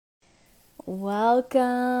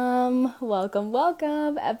Welcome.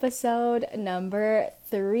 Episode number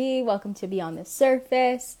 3. Welcome to Beyond the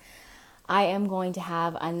Surface. I am going to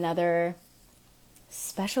have another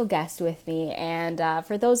special guest with me. And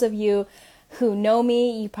for those of you who know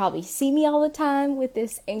me, you probably see me all the time with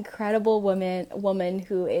this incredible woman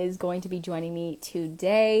who is going to be joining me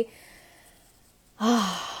today.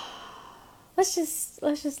 Let's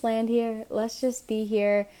just land here. Let's just be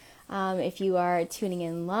here. If you are tuning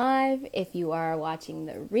in live, if you are watching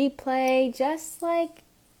the replay,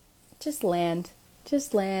 just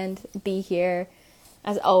land, be here.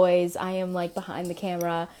 As always, I am behind the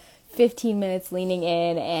camera, 15 minutes leaning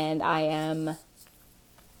in, and I am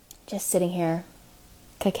just sitting here,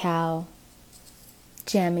 cacao,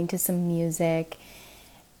 jamming to some music,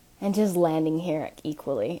 and just landing here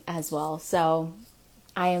equally as well. So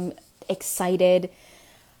I am excited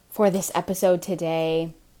for this episode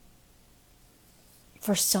today.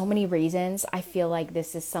 For so many reasons, I feel like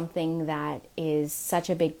this is something that is such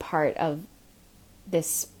a big part of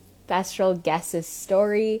this special guest's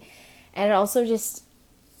story, and it also just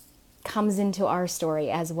comes into our story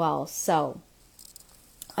as well. So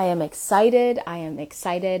I am excited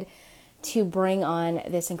to bring on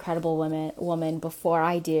this incredible woman. Before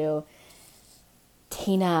I do,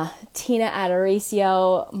 Tina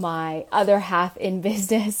Adoricio, my other half in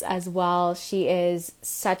business as well. She is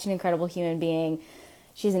such an incredible human being.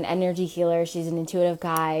 She's an energy healer. She's an intuitive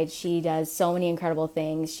guide. She does so many incredible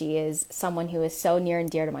things. She is someone who is so near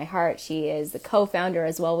and dear to my heart. She is the co-founder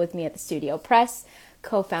as well with me at the Studio Press,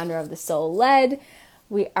 co-founder of The Soul Led.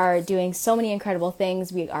 We are doing so many incredible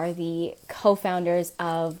things. We are the co-founders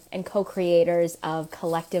of and co-creators of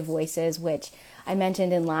Collective Voices, which I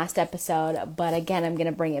mentioned in last episode. But again, I'm going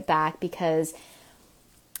to bring it back because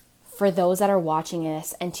for those that are watching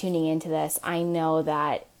this and tuning into this, I know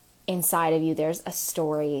that inside of you, there's a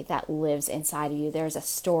story that lives inside of you. There's a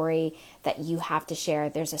story that you have to share.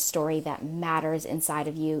 There's a story that matters inside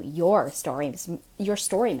of you. Your story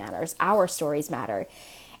matters. Our stories matter.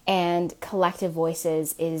 And Collective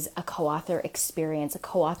Voices is a co-author experience, a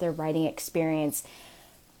co-author writing experience.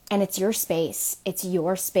 And it's your space. It's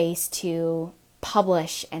your space to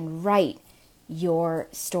publish and write your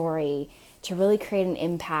story, to really create an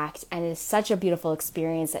impact. And it is such a beautiful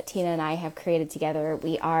experience that Tina and I have created together.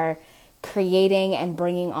 We are creating and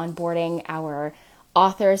bringing on boarding our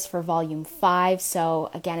authors for volume 5. So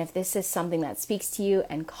again, if this is something that speaks to you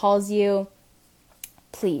and calls you,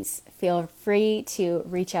 please feel free to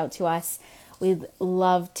reach out to us. We'd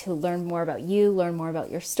love to learn more about you, learn more about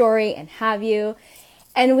your story, and have you.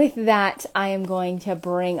 And with that, I am going to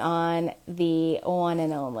bring on the one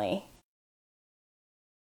and only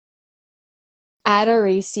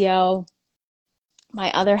Adoricio,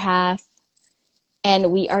 my other half,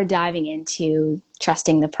 and we are diving into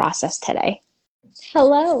trusting the process today.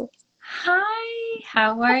 Hello. Hi,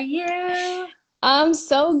 how are you? I'm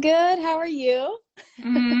so good. How are you?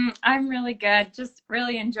 I'm really good. Just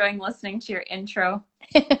really enjoying listening to your intro.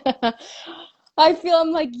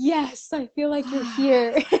 I'm like, yes, I feel like you're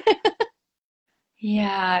here.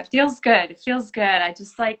 Yeah, it feels good. It feels good. I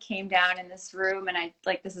just came down in this room and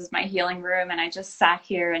this is my healing room and I just sat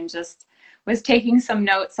here and just was taking some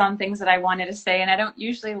notes on things that I wanted to say. And I don't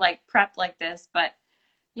usually prep like this, but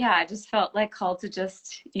yeah, I just felt called to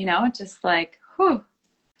just, whew,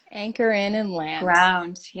 Anchor in and land.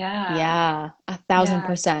 ground. Yeah. Yeah, Yeah.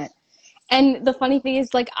 1,000%. And the funny thing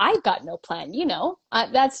is, I've got no plan,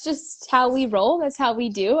 that's just how we roll. That's how we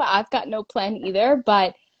do. I've got no plan either,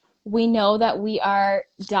 but we know that we are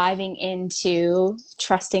diving into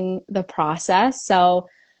trusting the process. So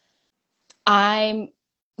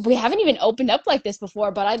we haven't even opened up like this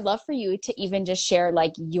before, but I'd love for you to even just share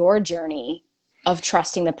your journey of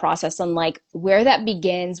trusting the process and where that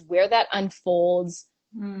begins, where that unfolds,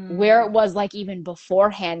 where it was even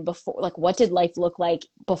beforehand, before what did life look like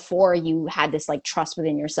before you had this trust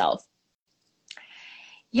within yourself?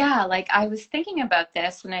 Yeah, I was thinking about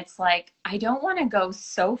this and it's I don't want to go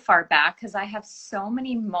so far back because I have so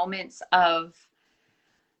many moments of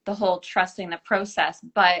the whole trusting the process,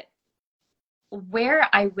 but where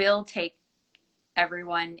I will take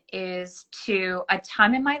everyone is to a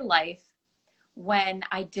time in my life when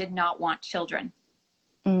I did not want children.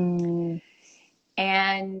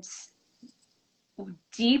 And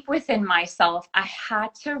deep within myself, I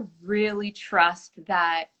had to really trust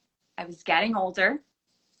that I was getting older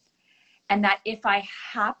and that if I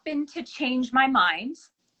happened to change my mind,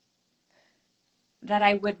 that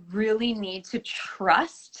I would really need to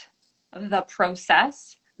trust the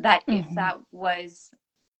process, that if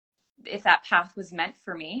that path was meant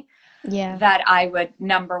for me, Yeah. that I would,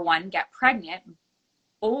 number one, get pregnant,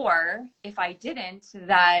 or if I didn't,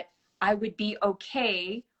 that I would be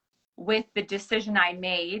okay with the decision I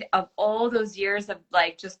made of all those years of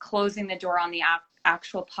like just closing the door on the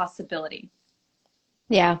actual possibility.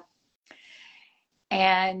 Yeah.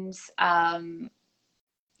 And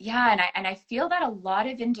yeah, and I feel that a lot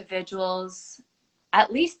of individuals,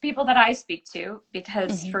 at least people that I speak to,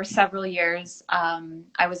 because Hmm. for several years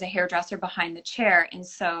I was a hairdresser behind the chair, and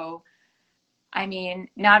so I mean,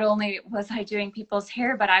 not only was I doing people's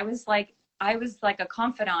hair, but I was like a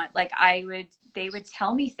confidant. Like they would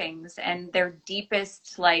tell me things and their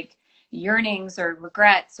deepest like yearnings or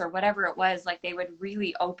regrets or whatever it was, like they would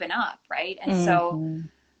really open up, right? And so, Hmm.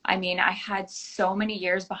 I mean, I had so many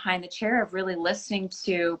years behind the chair of really listening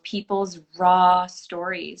to people's raw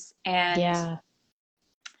stories. And Yeah.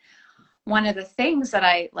 one of the things that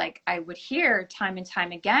I would hear time and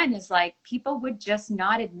time again is like people would just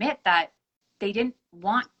not admit that they didn't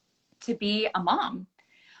want to be a mom,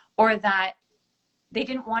 or that they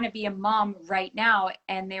didn't want to be a mom right now,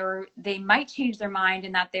 and they might change their mind,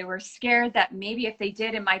 and that they were scared that maybe if they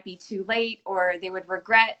did it might be too late, or they would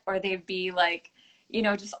regret, or they'd be like, you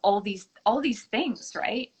know, just all these things,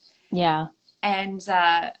 right? Yeah. And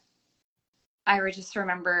I would just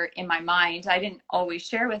remember in my mind, I didn't always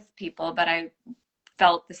share with people, but I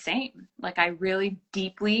felt the same. Like I really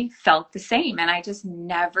deeply felt the same, and I just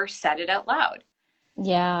never said it out loud.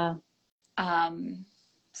 Yeah. Um,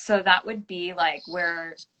 so that would be like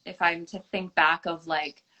where, if I'm to think back of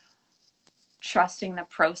like trusting the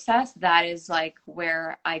process, that is like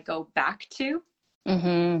where I go back to.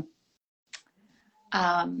 Hmm.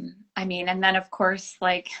 I mean, and then of course,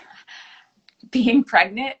 like being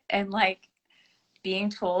pregnant and like being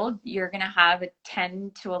told you're going to have a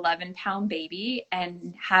 10 to 11 pound baby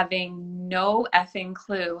and having no effing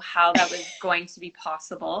clue how that was going to be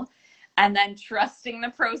possible, and then trusting the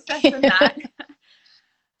process in that.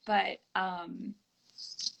 But,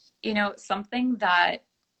 you know, something that,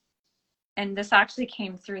 and this actually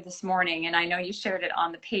came through this morning, and I know you shared it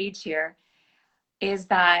on the page here, is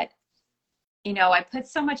that, you know, I put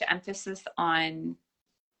so much emphasis on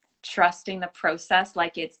trusting the process,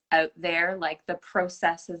 like it's out there, like the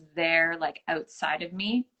process is there, like outside of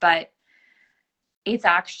me, but it's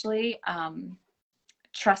actually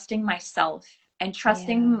trusting myself and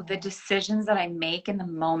trusting the Yeah. decisions that I make in the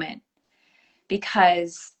moment.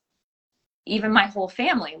 Because even my whole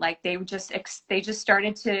family, like they just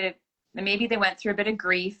started to, maybe they went through a bit of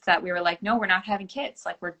grief that we were like, no, we're not having kids,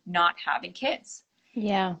 like we're not having kids.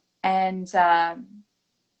 Yeah. And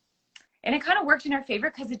and it kind of worked in our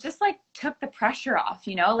favor because it just like took the pressure off,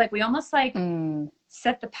 you know, like we almost like Mm.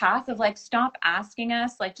 set the path of like, stop asking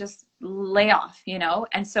us, like just lay off, you know?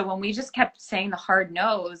 And so when we just kept saying the hard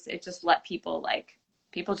no's, it just let people like,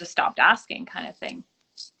 people just stopped asking, kind of thing.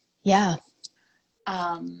 Yeah.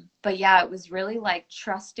 But yeah, it was really like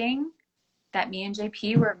trusting that me and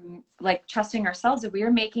JP were like trusting ourselves that we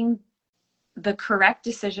were making the correct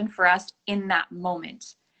decision for us in that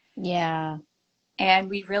moment. Yeah. And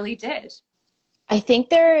we really did. I think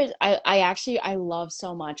there's, I actually, I love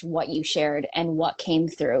so much what you shared and what came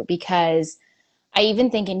through because I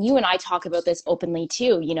even think, and you and I talk about this openly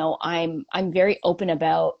too, you know, I'm very open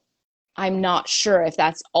about, I'm not sure if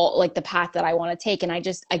that's all like the path that I want to take. And I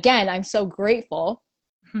just, again, I'm so grateful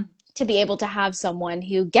to be able to have someone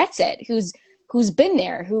who gets it, who's been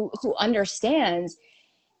there, who understands.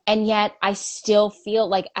 And yet I still feel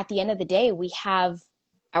like at the end of the day, we have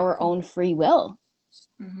our own free will.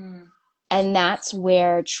 Mm-hmm. And that's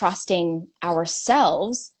where trusting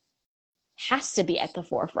ourselves has to be at the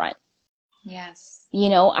forefront. Yes. You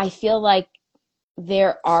know, I feel like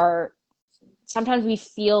there are sometimes we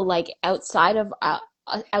feel like outside of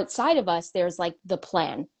us there's like the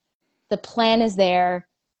plan is there,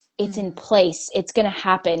 it's in Mm-hmm. place, it's going to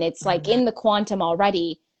happen, it's like in the quantum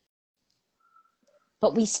already,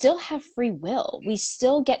 but we still have free will, we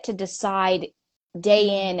still get to decide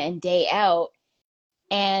day in and day out,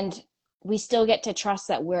 and we still get to trust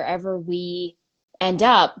that wherever we end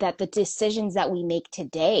up, that the decisions that we make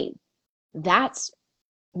today, that's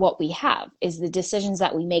what we have, is the decisions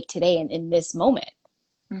that we make today and in this moment.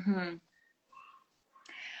 Mm-hmm.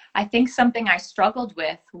 I think something I struggled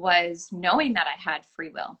with was knowing that I had free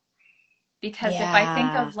will. Because if I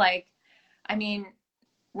think Yeah. of like, I mean,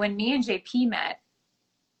 when me and JP met,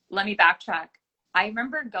 let me backtrack. I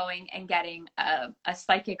remember going and getting a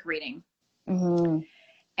psychic reading. Mm-hmm.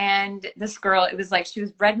 And this girl, it was like, she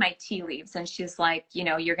was read my tea leaves, and she's like, you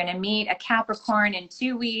know, you're going to meet a Capricorn in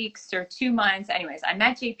 2 weeks or 2 months. Anyways, I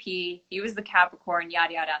met JP. He was the Capricorn,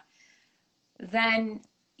 yada, yada. Then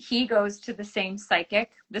he goes to the same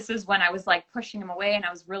psychic. This is when I was like pushing him away and I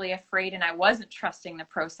was really afraid and I wasn't trusting the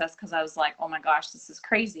process because I was like, oh my gosh, this is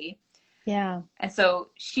crazy. Yeah. And so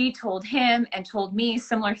she told him and told me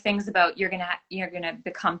similar things about you're gonna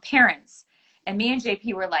become parents. And me and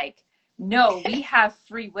JP were like, no, we have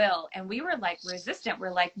free will. And we were like resistant.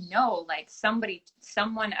 We're like, no, like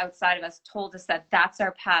someone outside of us told us that that's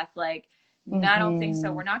our path. Like, no, I don't think so.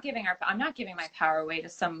 I'm not giving my power away to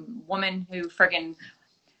some woman who friggin'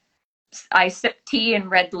 I sip tea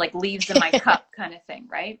and read like leaves in my cup kind of thing,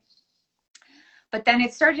 right? But then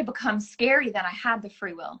it started to become scary that I had the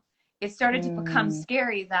free will. It started to become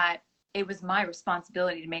scary that it was my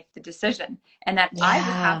responsibility to make the decision and that I would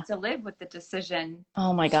have to live with the decision.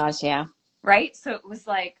 Oh my gosh, yeah. Right? So it was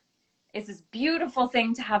like, it's this beautiful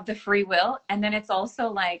thing to have the free will. And then it's also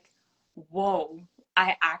like, whoa,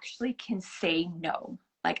 I actually can say no.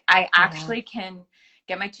 Like I actually can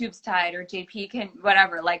get my tubes tied, or JP can,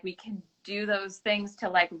 whatever, like we can do those things to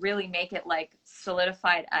like really make it like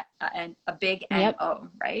solidified a big NO,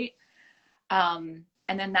 right?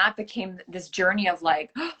 And then that became this journey of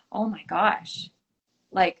like, oh my gosh,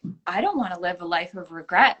 like I don't want to live a life of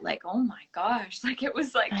regret. Like, oh my gosh, like it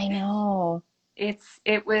was like, I know. It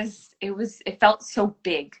felt so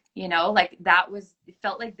big, you know, like it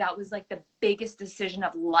felt like that was like the biggest decision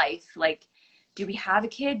of life. Like, do we have a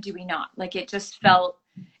kid? Do we not? Like, it just felt,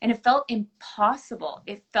 and it felt impossible.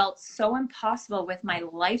 It felt so impossible with my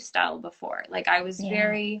lifestyle before. Like I was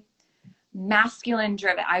very masculine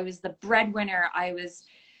driven. I was the breadwinner. I was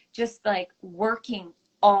just like working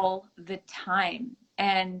all the time.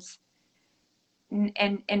 And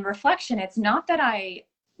in reflection, it's not that I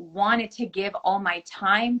wanted to give all my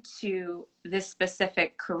time to this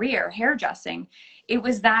specific career, hairdressing. It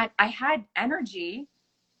was that I had energy.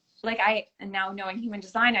 Like now knowing human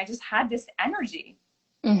design, I just had this energy.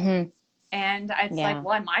 And it's like,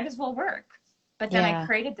 well, I might as well work. But then I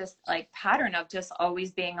created this like pattern of just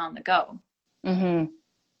always being on the go.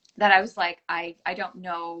 That I was like, I don't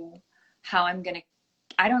know how I'm going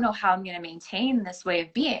to maintain this way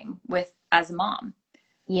of being as a mom.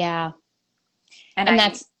 Yeah. And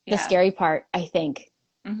that's the scary part, I think.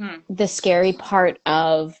 The scary part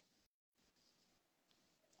of,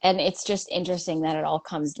 and it's just interesting that it all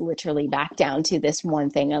comes literally back down to this one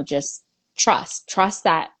thing of just trust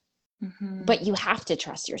that, but you have to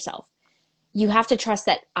trust yourself. You have to trust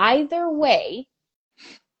that either way,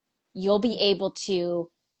 you'll be able to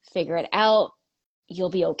figure it out. You'll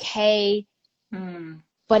be okay.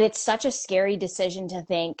 But it's such a scary decision to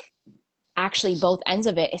think actually both ends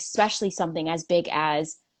of it, especially something as big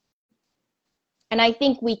as, and I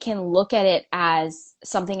think we can look at it as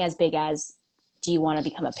something as big as, do you want to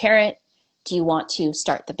become a parent? Do you want to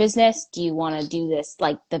start the business? Do you want to do this?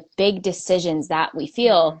 Like the big decisions that we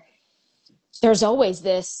feel, there's always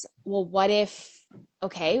this, well, what if,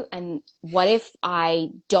 okay, and what if I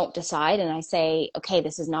don't decide and I say, okay,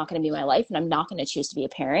 this is not going to be my life and I'm not going to choose to be a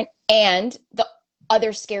parent? And the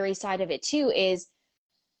other scary side of it too is,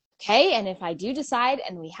 okay, and if I do decide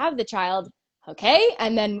and we have the child, okay,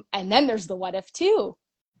 and then there's the what if too.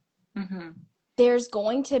 There's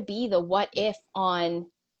going to be the what if on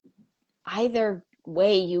either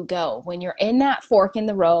way you go. When you're in that fork in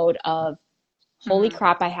the road of, holy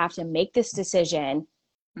crap, I have to make this decision.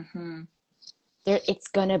 It's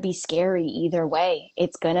going to be scary either way.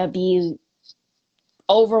 It's going to be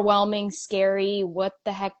overwhelming, scary. What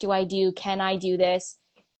the heck do I do? Can I do this?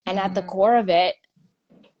 And at the core of it,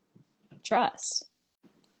 trust.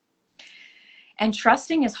 And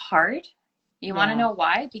trusting is hard. You want to know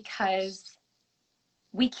why? Because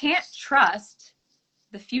we can't trust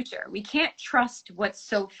the future. We can't trust what's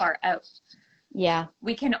so far out. Yeah.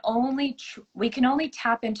 We can only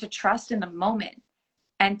tap into trust in the moment.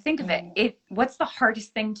 And think of it. What's the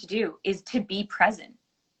hardest thing to do is to be present.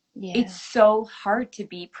 It's so hard to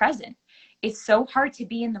be present. It's so hard to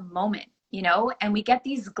be in the moment, you know? And we get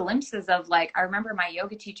these glimpses of like, I remember my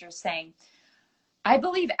yoga teacher saying, I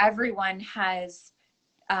believe everyone has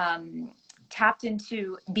tapped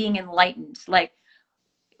into being enlightened. Like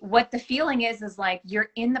what the feeling is like you're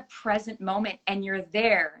in the present moment and you're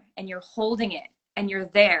there and you're holding it and you're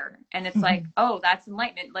there. And it's like, oh, that's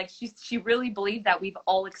enlightenment. Like she really believed that we've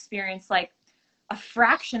all experienced like a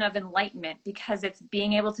fraction of enlightenment because it's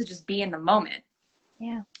being able to just be in the moment.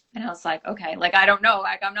 Yeah. And I was like, okay, like, I don't know,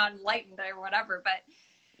 like I'm not enlightened or whatever, but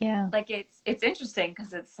like, it's interesting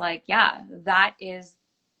because it's like, that's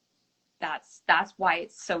why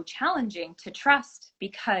it's so challenging to trust,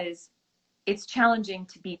 because it's challenging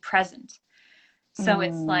to be present. So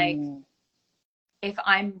it's like, if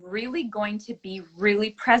I'm really going to be really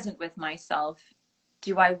present with myself,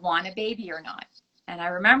 do I want a baby or not? And I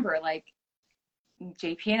remember like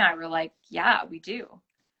JP and I were like, yeah, we do,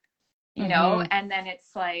 you know? Mm-hmm. And then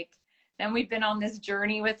it's like, then we've been on this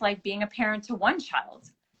journey with like being a parent to one child.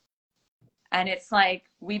 And it's like,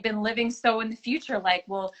 we've been living so in the future, like,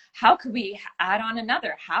 well, how could we add on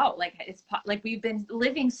another? How? Like, it's like we've been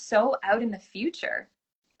living so out in the future.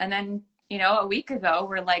 And then, you know, a week ago,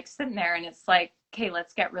 we're like sitting there and it's like, okay,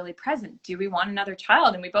 let's get really present. Do we want another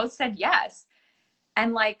child? And we both said yes.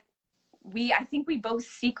 And like, I think we both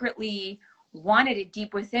secretly wanted it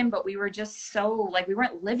deep within, but we were just so like, we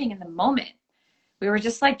weren't living in the moment. We were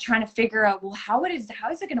just like trying to figure out, well, how is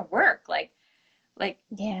it going to work? Like,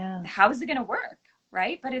 Yeah. how is it going to work?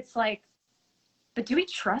 Right. But it's like, but do we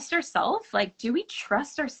trust ourselves? Like, do we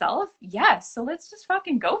trust ourselves? Yes. So let's just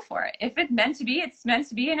fucking go for it. If it's meant to be, it's meant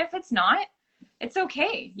to be. And if it's not, it's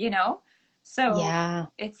okay, you know? So Yeah.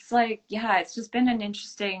 it's like, yeah, it's just been an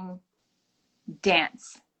interesting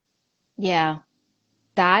dance. Yeah.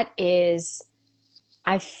 That is,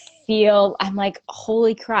 I feel, I'm like,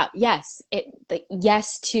 holy crap. Yes. The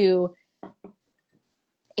yes to,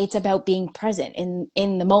 it's about being present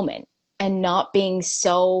in the moment and not being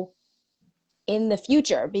so in the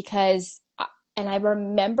future because and I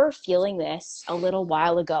remember feeling this a little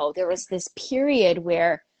while ago. There was this period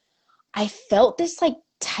where I felt this like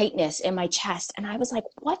tightness in my chest and I was like,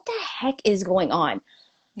 what the heck is going on?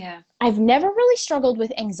 Yeah. I've never really struggled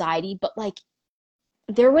with anxiety, but like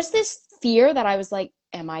there was this fear that I was like,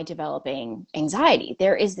 am I developing anxiety?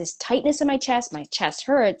 There is this tightness in my chest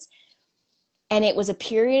hurts. And it was a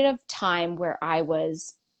period of time where I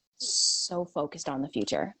was so focused on the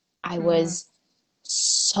future. I Mm, was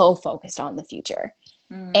so focused on the future.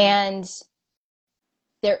 mm, And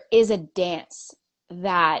there is a dance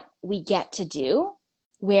that we get to do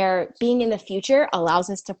where being in the future allows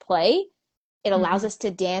us to play. It allows mm-hmm, us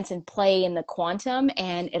to dance and play in the quantum,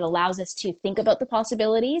 and it allows us to think about the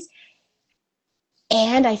possibilities.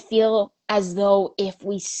 And I feel as though if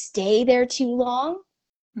we stay there too long,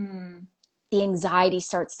 mm, the anxiety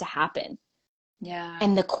starts to happen yeah.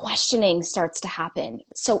 and the questioning starts to happen.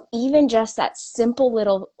 So even just that simple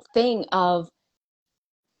little thing of,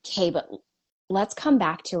 okay, but let's come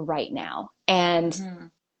back to right now. And Mm-hmm,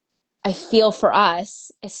 I feel for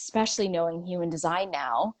us, especially knowing human design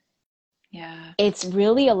now, yeah. it's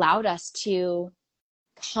really allowed us to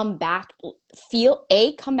come back,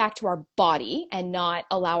 come back to our body and not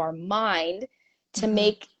allow our mind to Mm-hmm,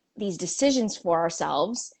 make these decisions for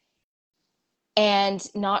ourselves and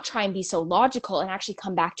not try and be so logical and actually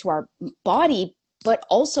come back to our body, but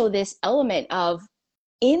also this element of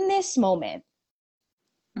in this moment,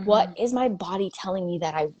 mm-hmm, what is my body telling me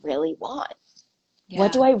that I really want?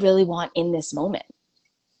 What do yeah. I really want in this moment?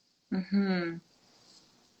 Mm-hmm,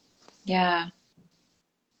 yeah.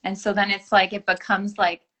 And so then it's like, it becomes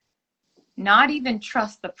like not even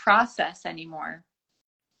trust the process anymore.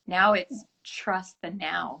 Now it's trust the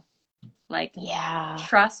now. Like, Yeah.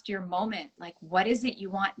 trust your moment. Like, what is it you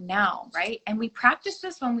want now? Right. And we practice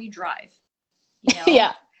this when we drive, you know,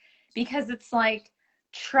 Yeah. because it's like,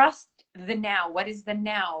 trust the now. What is the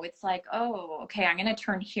now? It's like, oh, okay, I'm going to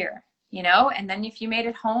turn here, you know? And then if you made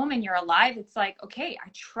it home and you're alive, it's like, okay, I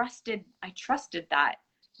trusted that,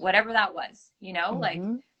 whatever that was, you know, like,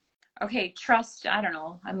 Mm-hmm. okay, trust, I don't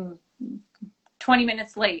know, I'm 20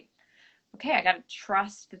 minutes late. Okay, I got to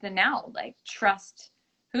trust the now, like trust,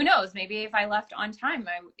 who knows, maybe if I left on time,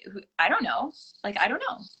 I don't know. Like, I don't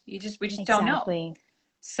know. We just don't know. Exactly.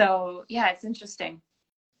 So yeah, it's interesting.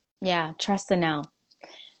 Yeah. Trust the now.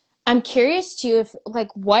 I'm curious too if like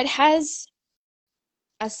what has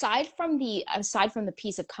aside from the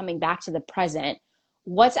piece of coming back to the present,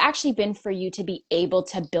 what's actually been for you to be able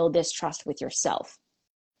to build this trust with yourself?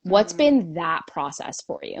 What's Mm. been that process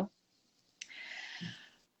for you?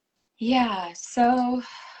 Yeah, so,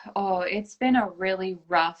 oh, it's been a really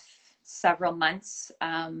rough several months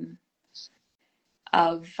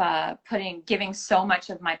of giving so much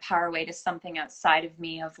of my power away to something outside of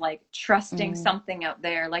me, of like trusting Mm, something out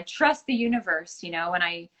there, like trust the universe, you know. When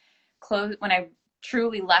I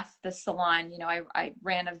truly left the salon, you know, I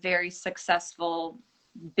ran a very successful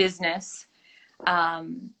business,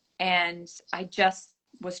 and I just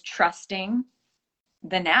was trusting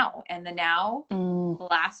the now. And the now mm,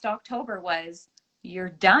 last October was, you're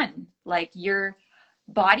done. Like, your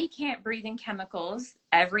body can't breathe in chemicals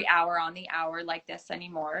every hour on the hour like this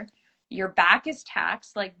anymore. Your back is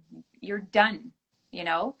taxed. Like, you're done, you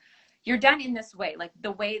know, you're done in this way. Like,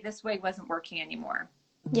 the way this way wasn't working anymore.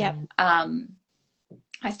 yep. Um,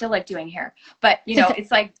 I still like doing hair, but you know,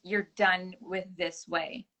 it's like, you're done with this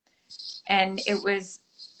way. And it was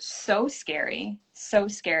so scary, so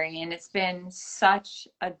scary. And it's been such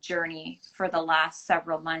a journey for the last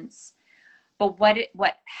several months. But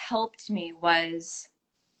what helped me was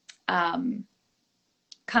um,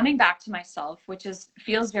 coming back to myself, which is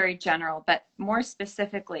feels very general, but more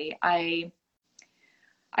specifically, I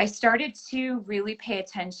started to really pay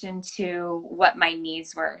attention to what my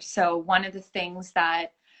needs were. So one of the things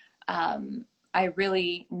that I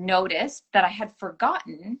really noticed that I had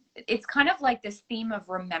forgotten, it's kind of like this theme of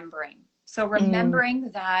remembering. So Mm.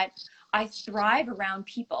 remembering that I thrive around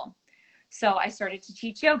people. So I started to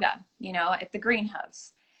teach yoga, at the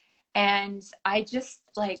greenhouse. And I just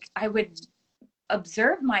like, I would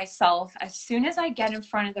observe myself as soon as I get in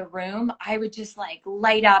front of the room, I would just like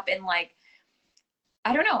light up and like,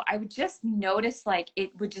 I don't know, I would just notice like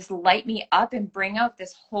it would just light me up and bring out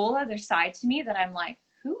this whole other side to me that I'm like,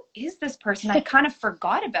 who is this person? I kind of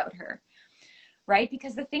forgot about her, right?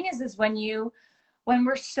 Because the thing is when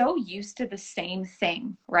we're so used to the same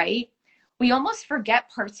thing, right? We almost forget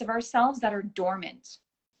parts of ourselves that are dormant.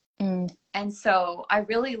 Mm. And so I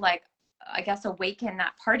really like, I guess, awaken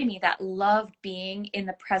that part of me that loved being in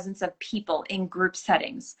the presence of people in group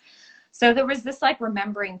settings. So there was this like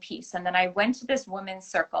remembering piece. And then I went to this women's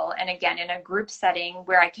circle. And again, in a group setting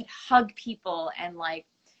where I could hug people and like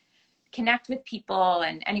connect with people.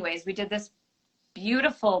 And, anyways, we did this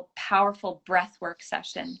beautiful, powerful breath work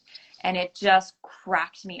session. And it just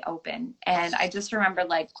cracked me open. And I just remember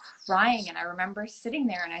like crying. And I remember sitting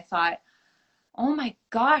there and I thought, oh my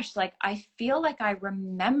gosh, like I feel like I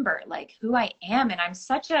remember like who I am. And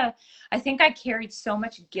I think I carried so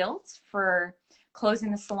much guilt for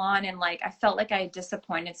closing the salon. And like, I felt like I had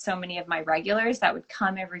disappointed so many of my regulars that would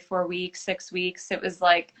come every 4 weeks, 6 weeks. It was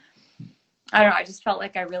like, I don't know, I just felt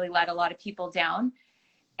like I really let a lot of people down.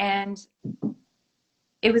 And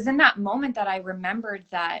it was in that moment that I remembered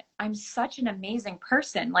that I'm such an amazing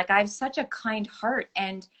person. Like I have such a kind heart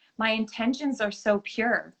and my intentions are so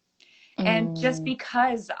pure. And just Mm.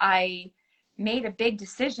 because I made a big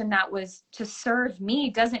decision that was to serve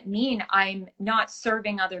me doesn't mean I'm not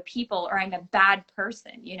serving other people or I'm a bad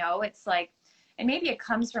person. It's like, and maybe it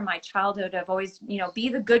comes from my childhood of always, be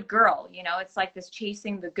the good girl. It's like this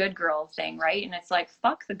chasing the good girl thing, right? And it's like,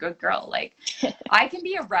 fuck the good girl. Like, I can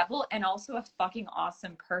be a rebel and also a fucking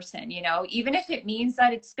awesome person, even if it means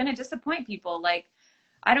that it's going to disappoint people. Like,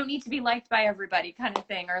 I don't need to be liked by everybody kind of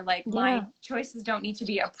thing, or like my Yeah. choices don't need to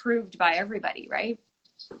be approved by everybody, right?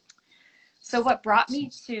 So what brought me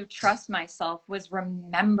to trust myself was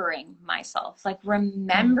remembering myself, like Mm.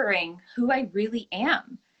 remembering who I really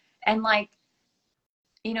am. And like,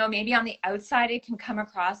 maybe on the outside it can come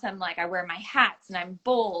across I'm like I wear my hats and I'm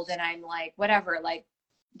bold and I'm like whatever, like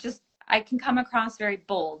just I can come across very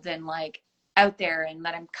bold and like out there and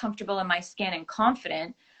that I'm comfortable in my skin and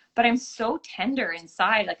confident, but I'm so tender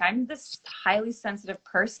inside. Like I'm this highly sensitive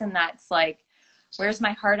person that's like wears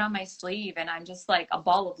my heart on my sleeve and I'm just like a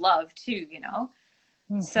ball of love too.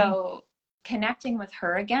 Mhm. So connecting with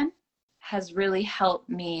her again has really helped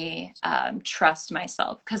me trust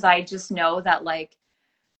myself because I just know that like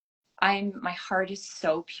my heart is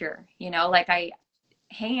so pure, like I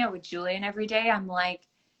hang out with Julian every day. I'm like,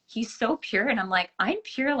 he's so pure. And I'm like, I'm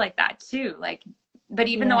pure like that too. Like, but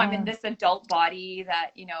even though I'm in Yeah. this adult body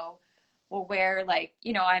that, will wear like,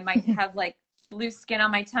 I might have like loose skin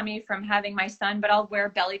on my tummy from having my son, but I'll wear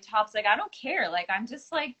belly tops. Like, I don't care. Like, I'm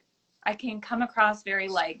just like, I can come across very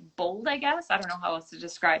like bold, I guess. I don't know how else to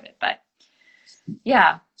describe it, but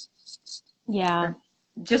yeah, Yeah.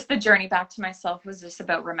 just the journey back to myself was just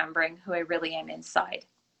about remembering who I really am inside,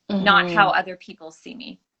 not how Hmm. other people see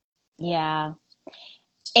me. Yeah.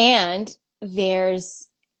 And there's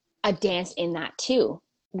a dance in that too.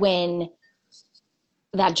 When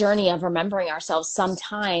that journey of remembering ourselves,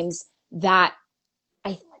 sometimes that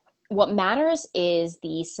I what matters is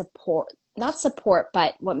the support, not support,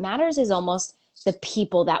 but what matters is almost the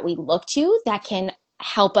people that we look to that can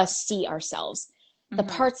help us see ourselves, the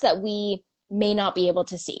Mm-hmm. parts that we may not be able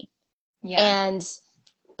to see. Yeah. And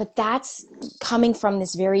but that's coming from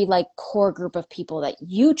this very like core group of people that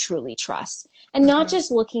you truly trust, and not Mm-hmm.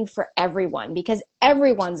 just looking for everyone, because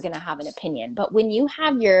everyone's going to have an opinion. But when you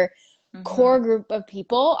have your Mm-hmm. core group of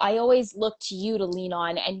people, I always look to you to lean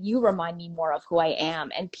on, and you remind me more of who I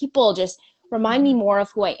am, and people just remind me Mm-hmm. more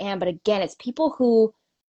of who I am. But again, it's people who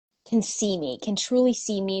can see me, can truly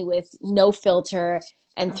see me with no filter,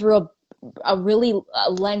 and through a really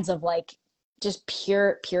a lens of like just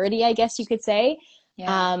purity, I guess you could say.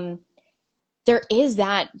 Yeah. um there is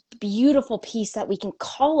that beautiful piece that we can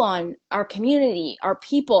call on our community, our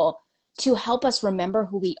people, to help us remember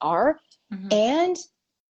who we are. Mm-hmm. And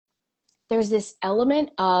there's this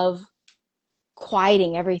element of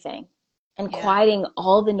quieting everything and Yeah. quieting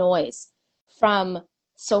all the noise from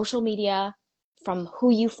social media, from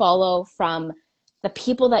who you follow, from the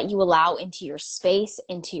people that you allow into your space,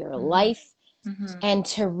 into your Hmm. life, Hmm. and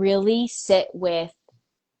to really sit with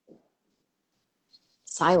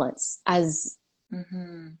silence, as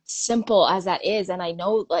Hmm. simple as that is. And I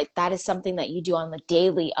know like that is something that you do on the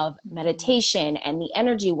daily of Hmm. meditation and the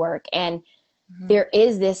energy work. And Hmm. there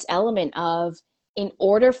is this element of, in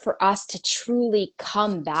order for us to truly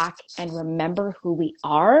come back and remember who we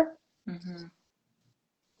are, Hmm.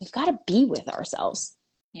 we've got to be with ourselves.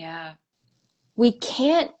 Yeah. We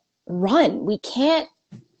can't run. We can't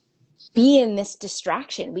be in this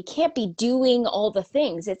distraction. We can't be doing all the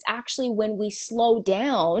things. It's actually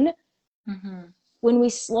Hmm. when we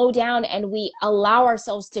slow down and we allow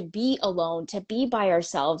ourselves to be alone, to be by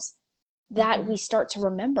ourselves, that Hmm. we start to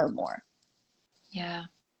remember more. Yeah.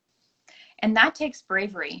 And that takes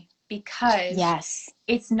bravery because Yes.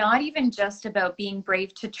 it's not even just about being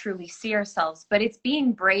brave to truly see ourselves, but it's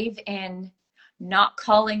being brave in not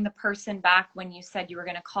calling the person back when you said you were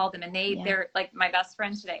going to call them. And Yeah. they're like my best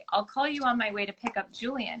friend today. I'll call you on my way to pick up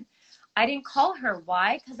Julian. I didn't call her.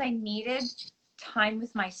 Why? Because I needed time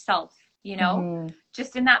with myself, you know, Mm-hmm.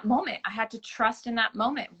 just in that moment. I had to trust in that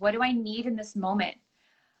moment. What do I need in this moment?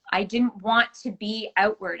 I didn't want to be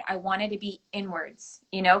outward. I wanted to be inwards,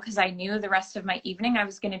 you know, because I knew the rest of my evening I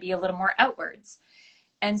was going to be a little more outwards.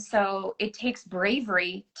 And so it takes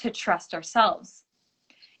bravery to trust ourselves.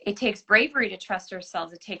 It takes bravery to trust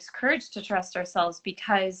ourselves. It takes courage to trust ourselves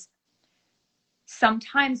because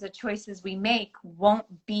sometimes the choices we make won't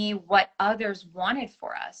be what others wanted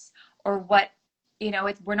for us or what, you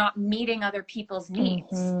know, we're not meeting other people's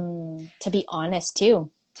needs, Mm-hmm. To be honest,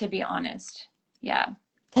 too. to be honest. Yeah.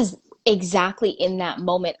 Because exactly in that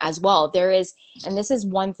moment as well, there is, and this is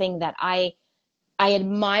one thing that I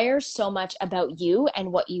admire so much about you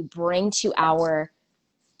and what you bring to our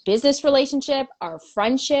business relationship, our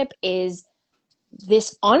friendship, is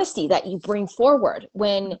this honesty that you bring forward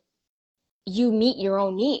when you meet your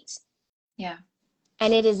own needs. Yeah.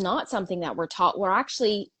 And it is not something that we're taught. We're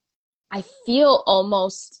actually, I feel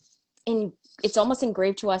almost in, it's almost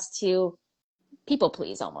engraved to us to people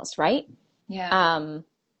please almost, right? Yeah. Um,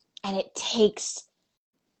 and it takes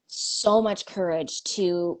so much courage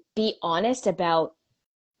to be honest about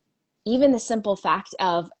even the simple fact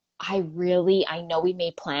of, I know we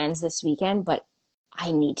made plans this weekend, but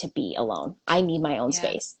I need to be alone. I need my own Yeah.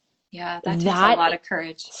 space. Yeah. That takes a That lot of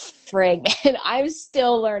courage. frig, man, I'm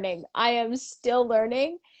still learning. I am still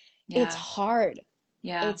learning. It's Yeah. hard.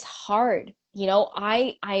 Yeah. It's hard. You know,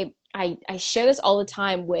 I share this all the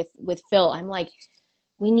time with Phil. I'm like,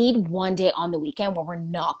 we need one day on the weekend where we're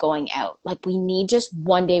not going out. Like we need just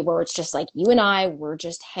one day where it's just like you and I, we're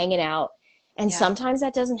just hanging out. And Yeah. sometimes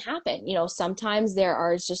that doesn't happen. You know, sometimes there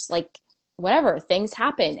are just like whatever, things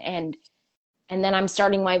happen, and then I'm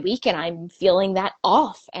starting my week and I'm feeling that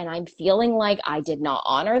off and I'm feeling like I did not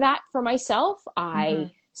honor that for myself. I Hmm.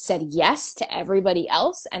 said yes to everybody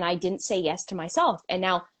else and I didn't say yes to myself. And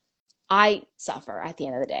now I suffer at the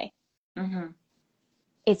end of the day. Hmm.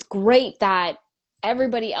 It's great that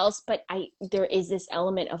everybody else, but there is this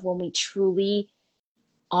element of when we truly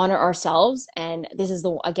honor ourselves. And this is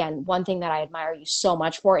the, again, one thing that I admire you so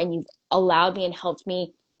much for, and you've allowed me and helped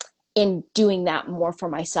me in doing that more for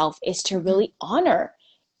myself, is to Hmm. really honor,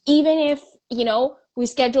 even if, you know, we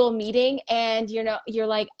schedule a meeting and you're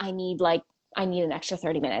like, I need an extra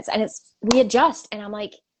 30 minutes, and we adjust. And I'm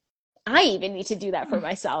like, I even need to do that for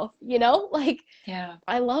myself, you know, like Yeah.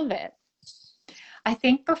 I love it. I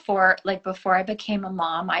think before I became a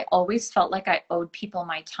mom, I always felt like I owed people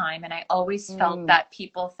my time. And I always felt Mm, that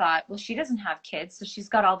people thought, well, she doesn't have kids, so she's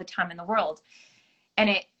got all the time in the world.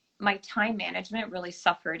 And my time management really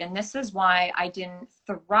suffered. And this is why I didn't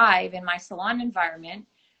thrive in my salon environment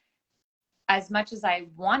as much as I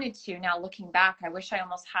wanted to. Now, looking back, I wish I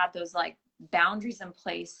almost had those like boundaries in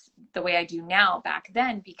place the way I do now back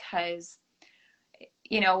then, because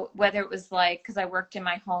you know, whether it was like, because I worked in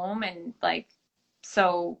my home and like,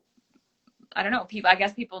 so I don't know, people, I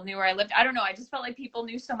guess people knew where I lived. I don't know. I just felt like people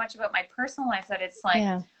knew so much about my personal life that it's like,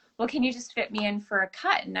 yeah. well, can you just fit me in for a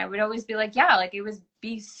cut? And I would always be like, yeah, like it would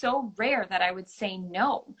be so rare that I would say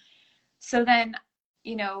no. So then,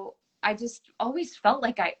 you know, I just always felt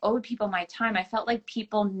like I owed people my time. I felt like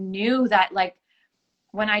people knew that like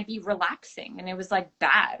when I'd be relaxing and it was like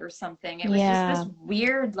bad or something. It was just this Yeah.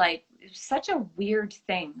 weird, like such a weird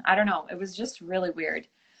thing. I don't know. It was just really weird.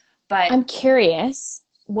 But I'm curious,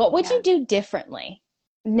 what would you yeah. do differently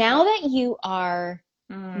What? now that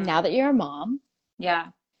you're a mom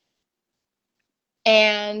Yeah.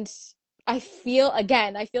 and I feel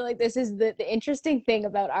like this is the interesting thing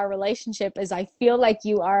about our relationship is I feel like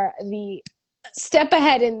you are the step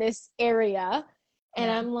ahead in this area. And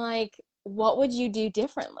Yeah. I'm like, what would you do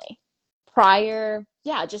differently prior?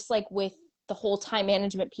 Yeah, just like with the whole time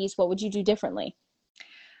management piece, what would you do differently?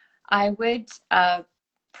 I would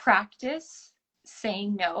practice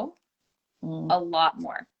saying no Mm. a lot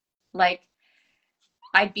more. Like,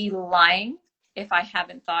 I'd be lying if I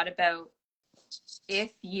haven't thought about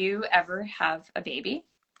if you ever have a baby.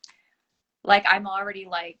 Like, I'm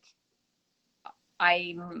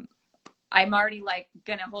I'm already like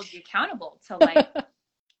gonna hold you accountable to like,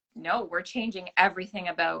 no, we're changing everything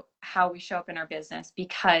about how we show up in our business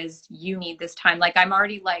because you need this time. Like, I'm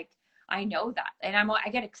already like, I know that. And I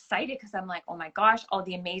get excited because I'm like, oh my gosh, all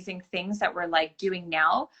the amazing things that we're like doing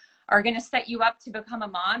now are going to set you up to become a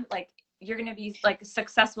mom. Like, you're going to be like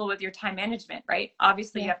successful with your time management, right?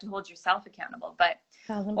 Obviously, you Yeah, have to hold yourself accountable, but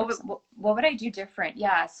what 1000%. what would I do different?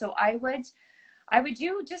 Yeah. So I would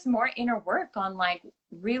do just more inner work on like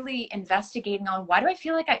really investigating on why do I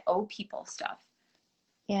feel like I owe people stuff?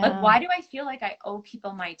 Like, Yeah. why do I feel like I owe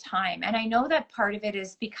people my time? And I know that part of it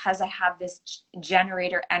is because I have this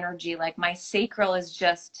generator energy. Like, my sacral's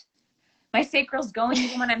going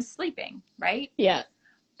even when I'm sleeping, right? Yeah.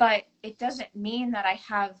 But it doesn't mean that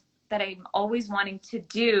I'm always wanting to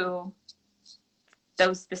do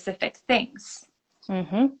those specific things,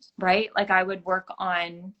 Mm-hmm. right? Like, I would work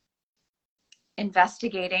on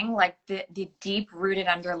investigating like the deep rooted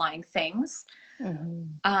underlying things.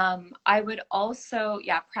 Mm-hmm. I would also,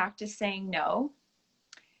 yeah, practice saying no.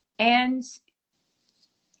 And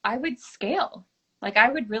I would scale. Like, I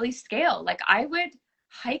would really scale. Like, I would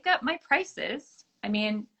hike up my prices. I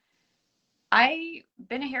mean, I've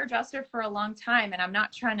been a hairdresser for a long time and I'm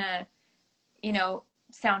not trying to, you know,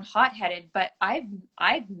 sound hot-headed, but I've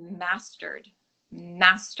mastered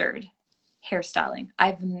hairstyling.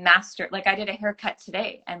 I've mastered, like, I did a haircut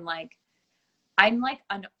today and like I'm like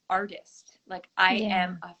an artist. Like, I Yeah.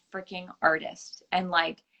 am a freaking artist. And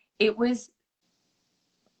like, it was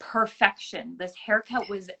perfection. This haircut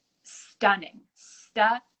was stunning,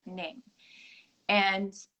 stunning.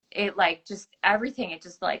 And it like just everything, it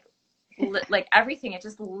just like like everything, it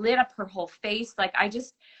just lit up her whole face. Like,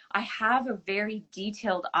 I have a very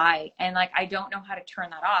detailed eye and like I don't know how to turn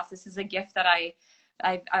that off. This is a gift that I've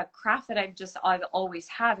a craft that I've always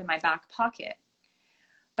have in my back pocket.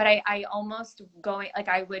 But I almost going like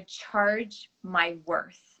I would charge my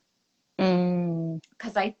worth Mm.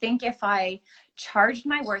 because I think if I charged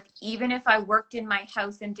my worth, even if I worked in my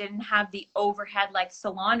house and didn't have the overhead like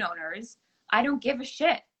salon owners, I don't give a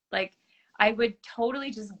shit. Like, I would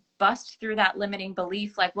totally just bust through that limiting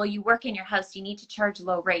belief like, well, you work in your house, you need to charge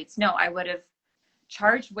low rates. No, I would have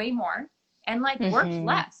charged way more and like Mm-hmm. work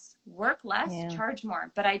less, Yeah. charge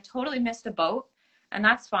more. But I totally missed the boat, and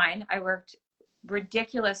that's fine. I worked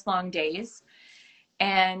ridiculous long days,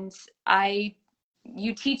 and I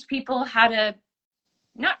you teach people how to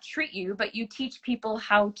not treat you, but you teach people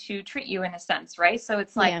how to treat you in a sense, right? So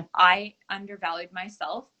it's like Yeah. I undervalued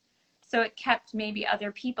myself. So it kept maybe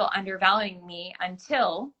other people undervaluing me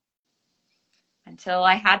until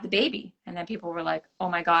I had the baby. And then people were like, oh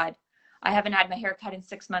my God, I haven't had my hair cut in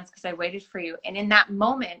 6 months because I waited for you. And in that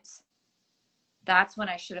moment, that's when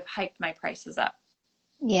I should have hiked my prices up.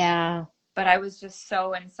 Yeah. But I was just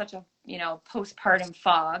so in such a, postpartum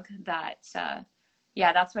fog that,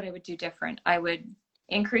 yeah, that's what I would do different. I would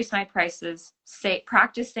increase my prices,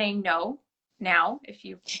 practice saying no now. If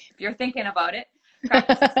you're thinking about it,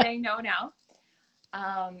 practice saying no now.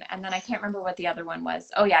 And then I can't remember what the other one was.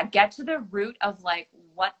 Oh yeah, get to the root of like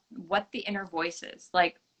what the inner voice is.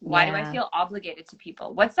 Like, why do I Yeah. feel obligated to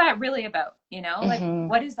people? What's that really about? Like, Mm-hmm.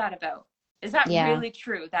 what is that about? Is that Yeah. really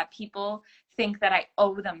true that people think that I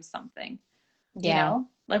owe them something? Yeah.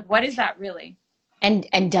 Like, what is that really?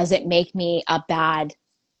 And does it make me a bad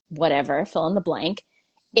whatever, fill in the blank,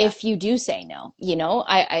 Yeah. if you do say no?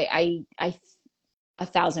 I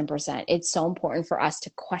 1000%. It's so important for us to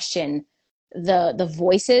question the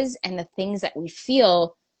voices and the things that we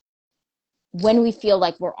feel when we feel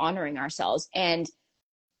like we're honoring ourselves. And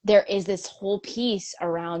there is this whole piece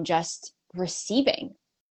around just receiving.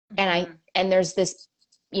 And I Mm-hmm. and there's this,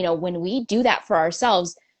 when we do that for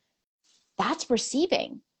ourselves, that's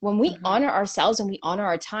receiving. When we Mm-hmm. honor ourselves and we honor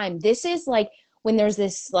our time, this is like when there's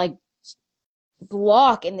this like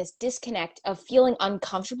block and this disconnect of feeling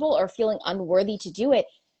uncomfortable or feeling unworthy to do it.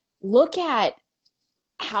 Look at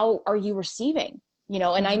how are you receiving,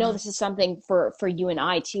 and I know Mm-hmm. this is something for you and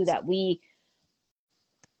I too, that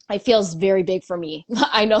it feels very big for me.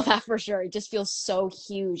 I know that for sure. It just feels so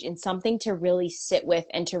huge and something to really sit with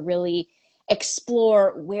and to really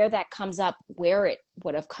explore where that comes up, where it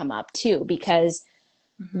would have come up too, because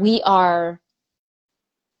Mm-hmm.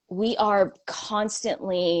 we are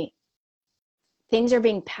constantly, things are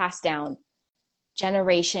being passed down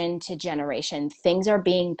generation to generation. Things are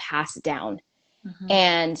being passed down. Mm-hmm.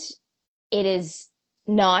 And it is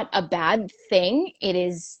not a bad thing. It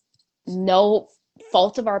is no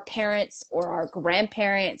fault of our parents or our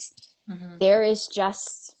grandparents. Mm-hmm. There is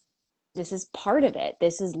just, this is part of it.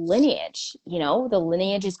 This is lineage. The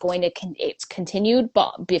lineage is going to, it's continued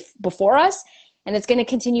before us, and it's going to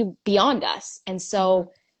continue beyond us. And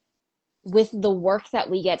so, with the work that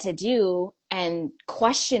we get to do and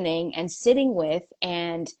questioning and sitting with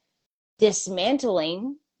and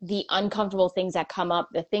dismantling the uncomfortable things that come up,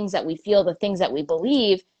 the things that we feel, the things that we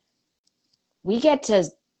believe, we get to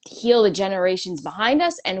heal the generations behind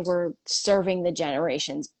us, and we're serving the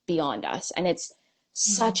generations beyond us. And it's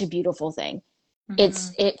such a beautiful thing.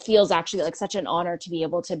 Mm-hmm. It feels actually like such an honor to be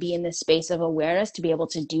able to be in this space of awareness, to be able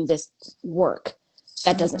to do this work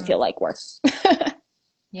that doesn't feel like work.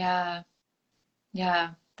 Yeah. Yeah.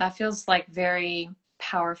 That feels like very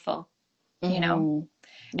powerful, Mm-hmm.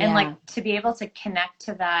 and like Yeah. to be able to connect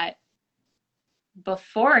to that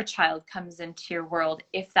before a child comes into your world,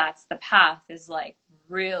 if that's the path, is like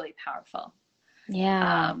really powerful.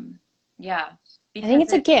 Yeah. Yeah, I think because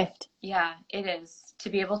it's a gift. yeah, it is to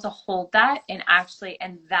be able to hold that and actually,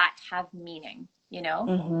 and that have meaning.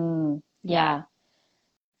 Mm-hmm. Yeah. Yeah.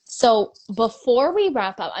 So before we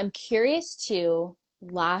wrap up, I'm curious to,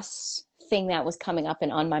 last thing that was coming up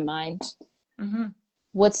and on my mind. Mm-hmm.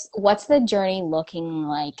 What's the journey looking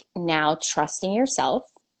like now, trusting yourself?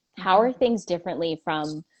 How Mm-hmm. are things differently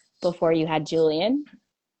from before you had Julian,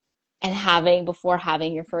 and before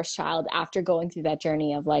having your first child, after going through that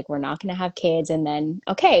journey of like, we're not going to have kids, and then,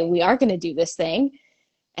 okay, we are going to do this thing,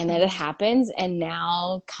 and then it Mm-hmm. happens, and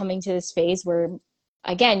now coming to this phase where,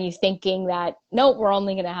 again, you thinking that, nope, we're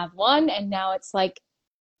only going to have one, and now it's like,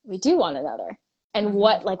 we do want another. And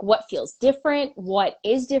Mm-hmm. what feels different? What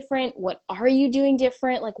is different? What are you doing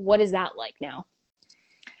different? Like, what is that like now?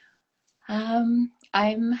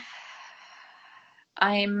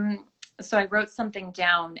 I'm so I wrote something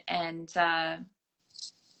down, and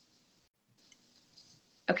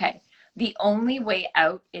okay, the only way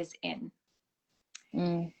out is in.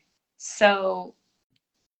 Mm. So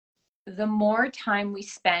the more time we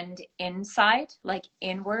spend inside, like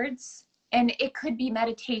inwards, and it could be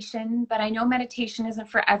meditation, but I know meditation isn't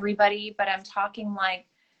for everybody, but I'm talking like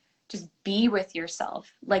just be with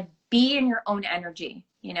yourself, like be in your own energy.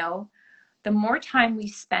 The more time we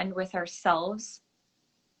spend with ourselves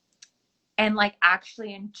and like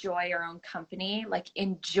actually enjoy our own company, like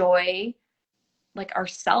enjoy like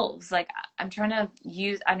ourselves. Like I'm trying to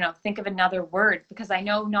I don't know, think of another word, because I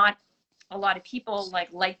know not a lot of people like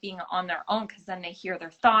being on their own, because then they hear their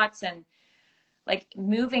thoughts, and like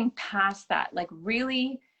moving past that, like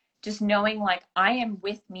really just knowing like I am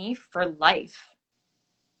with me for life.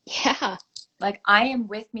 Yeah. Like I am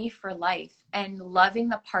with me for life, and loving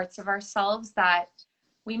the parts of ourselves that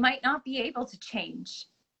we might not be able to change,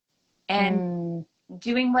 and Mm.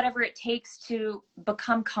 doing whatever it takes to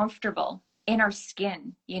become comfortable in our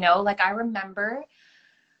skin. Like I remember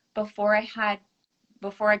before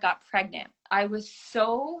I got pregnant, I was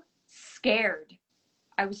so scared.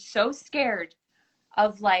 I was so scared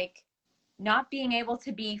of like not being able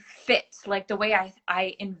to be fit, like the way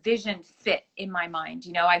I envisioned fit in my mind.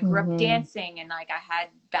 I grew up Mm-hmm. dancing, and like I had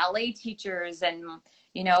ballet teachers, and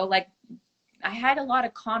like I had a lot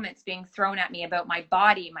of comments being thrown at me about my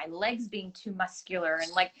body, my legs being too muscular,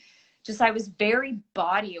 and like just I was very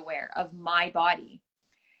body aware of my body.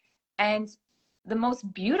 And the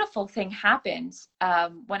most beautiful thing happened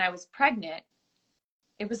when I was pregnant.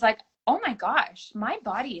 It was like, oh my gosh, my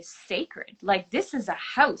body is sacred. Like this is a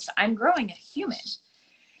house. I'm growing a human.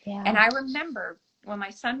 And Yeah. I remember when my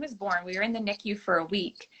son was born, we were in the NICU for a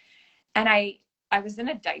week, and I was in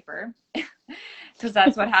a diaper, because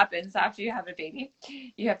that's what happens after you have a baby.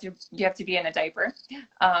 You have to be in a diaper.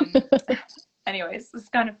 Um, anyways, it's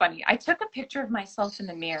kind of funny. I took a picture of myself in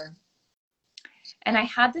the mirror, and I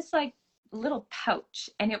had this like little pouch,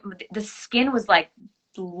 and the skin was like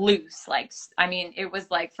loose. Like, I mean, it was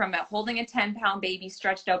like from holding a 10-pound baby,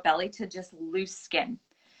 stretched out belly, to just loose skin.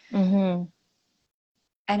 Mm-hmm.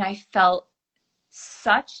 And I felt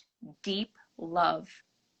such deep love.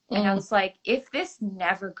 And I Mm. was like, if this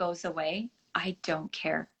never goes away, I don't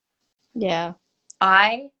care. Yeah.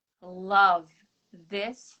 I love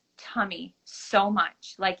this tummy so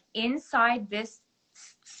much. Like inside this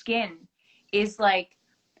skin is like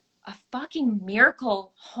a fucking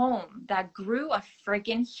miracle home that grew a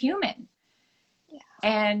friggin' human. Yeah.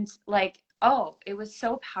 And like oh, it was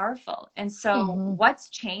so powerful. And so Mm-hmm. what's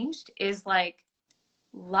changed is like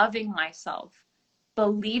loving myself,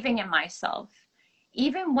 believing in myself.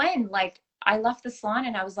 Even when like I left the salon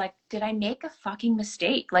and I was like, did I make a fucking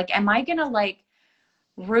mistake? Like, am I gonna like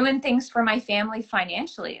ruin things for my family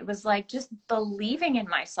financially? It was like just believing in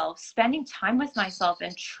myself, spending time with myself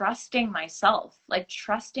and trusting myself, like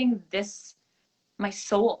trusting this, my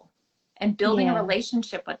soul, and building a Yeah.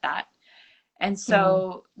 relationship with that. And Mm.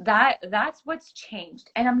 so that's what's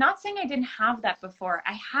changed. And I'm not saying I didn't have that before.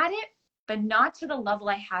 I had it, but not to the level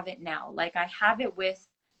I have it now. Like I have it with,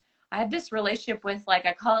 I have this relationship with, like,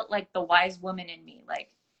 I call it like the wise woman in me.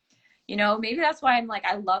 Like, you know, maybe that's why I'm like,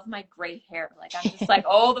 I love my gray hair. Like, I'm just like,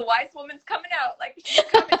 oh, the wise woman's coming out. Like, she's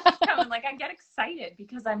coming, she's coming. Like, I get excited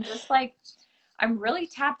because I'm just like, I'm really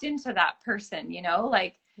tapped into that person, you know,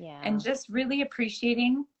 like, and Yeah. just really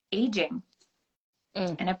appreciating aging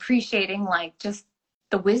Mm. and appreciating like just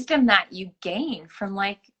the wisdom that you gain from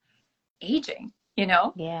like aging, you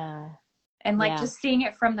know, Yeah. and like Yeah. just seeing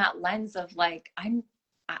it from that lens of like, I'm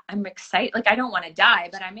excited. Like, I don't want to die,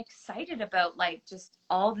 but I'm excited about like just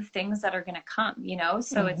all the things that are going to come, you know?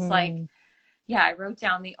 So it's like, Mm-hmm. yeah, I wrote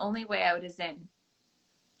down the only way out is in.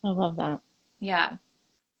 I love that. Yeah.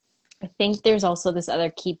 I think there's also this other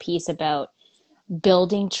key piece about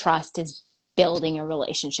building trust is building a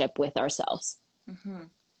relationship with ourselves. Mm-hmm.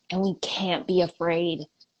 And we can't be afraid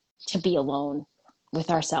to be alone with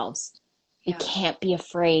ourselves. We Yeah. can't be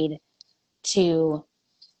afraid to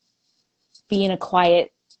be in a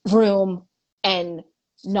quiet room and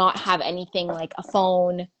not have anything like a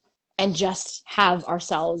phone and just have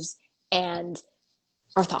ourselves and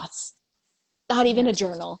our thoughts. Not even Yeah. a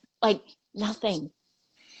journal, like nothing.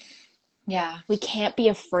 Yeah. We can't be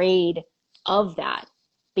afraid of that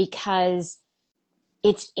because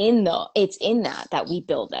it's in that we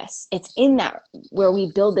build this. It's in that where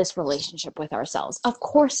we build this relationship with ourselves. Of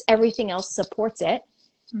course, everything else supports it.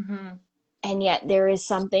 Mm-hmm. And yet there is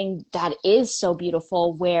something that is so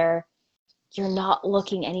beautiful where you're not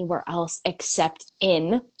looking anywhere else except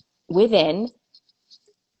within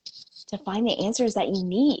to find the answers that you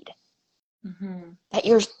need, Mm-hmm. that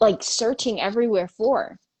you're like searching everywhere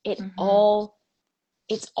for. Mm-hmm.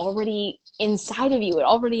 It's already inside of you. It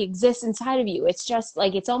already exists inside of you. It's just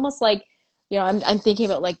like, it's almost like, I'm thinking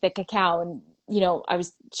about like the cacao, and, I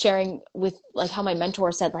was sharing with like how my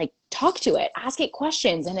mentor said, like, talk to it, ask it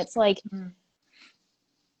questions. And it's like, Mm-hmm.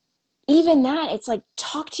 even that, it's like,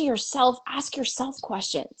 talk to yourself, ask yourself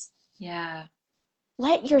questions. Yeah.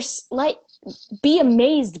 Let be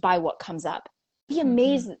amazed by what comes up. Be Mm-hmm.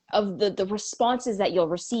 amazed of the responses that you'll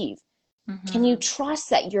receive. Can you Mm-hmm. trust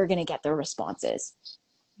that you're going to get the responses?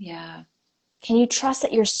 Yeah. Can you trust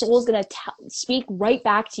that your soul's going to speak right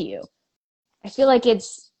back to you? I feel like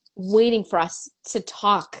it's waiting for us to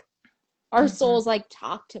talk. Our Mm-hmm. soul's like,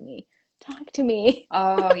 talk to me. Talk to me.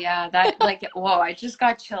 Oh yeah, that like, whoa, I just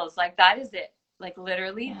got chills. Like that is it. Like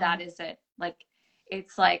literally Yeah. that is it. Like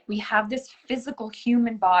it's like we have this physical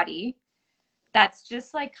human body that's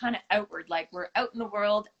just like kind of outward, like we're out in the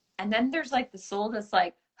world, and then there's like the soul that's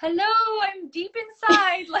like, "Hello, I'm deep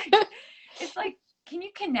inside." Like it's like, "Can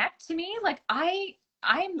you connect to me?" Like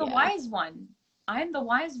I'm the Yeah. wise one. I'm the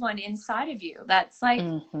wise one inside of you. That's like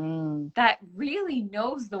Mm-hmm. that really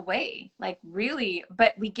knows the way, like really,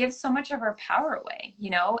 but we give so much of our power away, you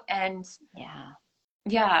know? And Yeah.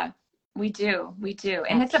 yeah, we do.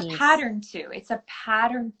 And That it's a piece. pattern too. It's a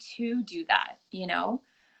pattern to do that, you know?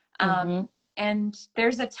 Mm-hmm. And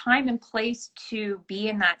there's a time and place to be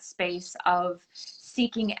in that space of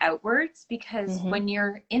seeking outwards, because Mm-hmm. when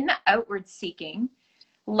you're in the outward seeking,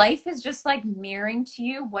 life is just like mirroring to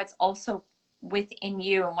you what's also within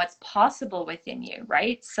you and what's possible within you,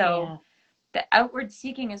 right? So Yeah. the outward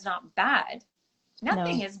seeking is not bad.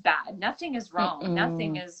 Nothing No. is bad. Nothing is wrong.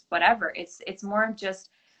 Nothing Mm-mm. is whatever. It's more of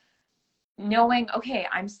just knowing, okay,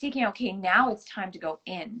 I'm seeking, okay, now it's time to go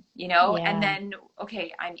in, you know? And Yeah. then,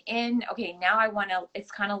 okay, I'm in, okay, now I want to,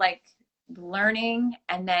 it's kind of like learning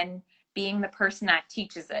and then being the person that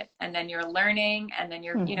teaches it. And then you're learning and then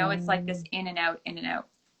you're, you know, it's like this Mm-hmm. in and out, in and out.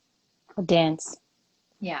 A dance.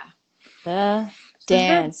 Yeah. The The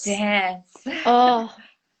dance. dance. Oh,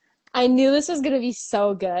 I knew this was going to be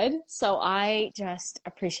so good. So I just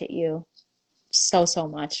appreciate you so, so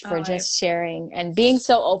much Oh, for just sharing and being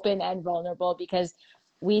so open and vulnerable, because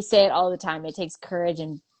we say it all the time. It takes courage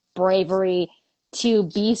and bravery to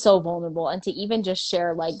be so vulnerable and to even just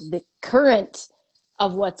share like the current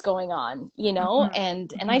of what's going on, mhm,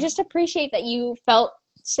 and I mhm. just appreciate that you felt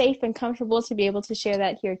safe and comfortable to be able to share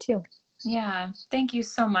that here too. Yeah, thank you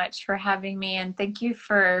so much for having me, and thank you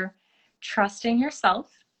for trusting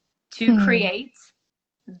yourself to create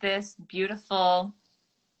this beautiful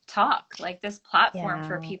talk, like this platform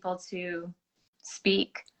for Yeah. people to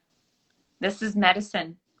speak. This is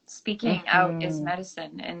medicine. Speaking out is Mm-hmm.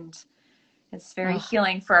 medicine, and it's very Oh,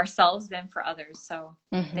 healing for ourselves and for others. So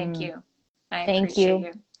thank mm-hmm. you. I Thank appreciate you.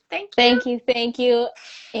 you. Thank you. Thank you. Thank you.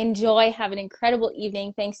 Enjoy. Have an incredible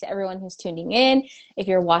evening. Thanks to everyone who's tuning in. If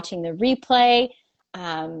you're watching the replay,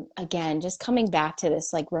 again, just coming back to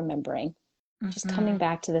this, like remembering, just coming Mm-hmm.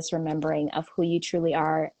 back to this remembering of who you truly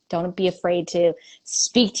are. Don't be afraid to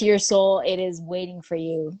speak to your soul. It is waiting for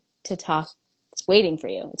you to talk. It's waiting for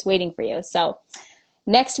you. It's waiting for you. So,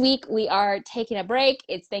 next week, we are taking a break.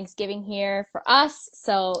 It's Thanksgiving here for us.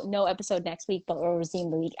 So, no episode next week, but we'll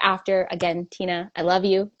resume the week after. Again, Tina, I love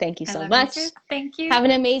you. Thank you I so love you much. too. Thank you. Have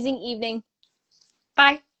an amazing evening.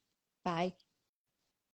 Bye. Bye.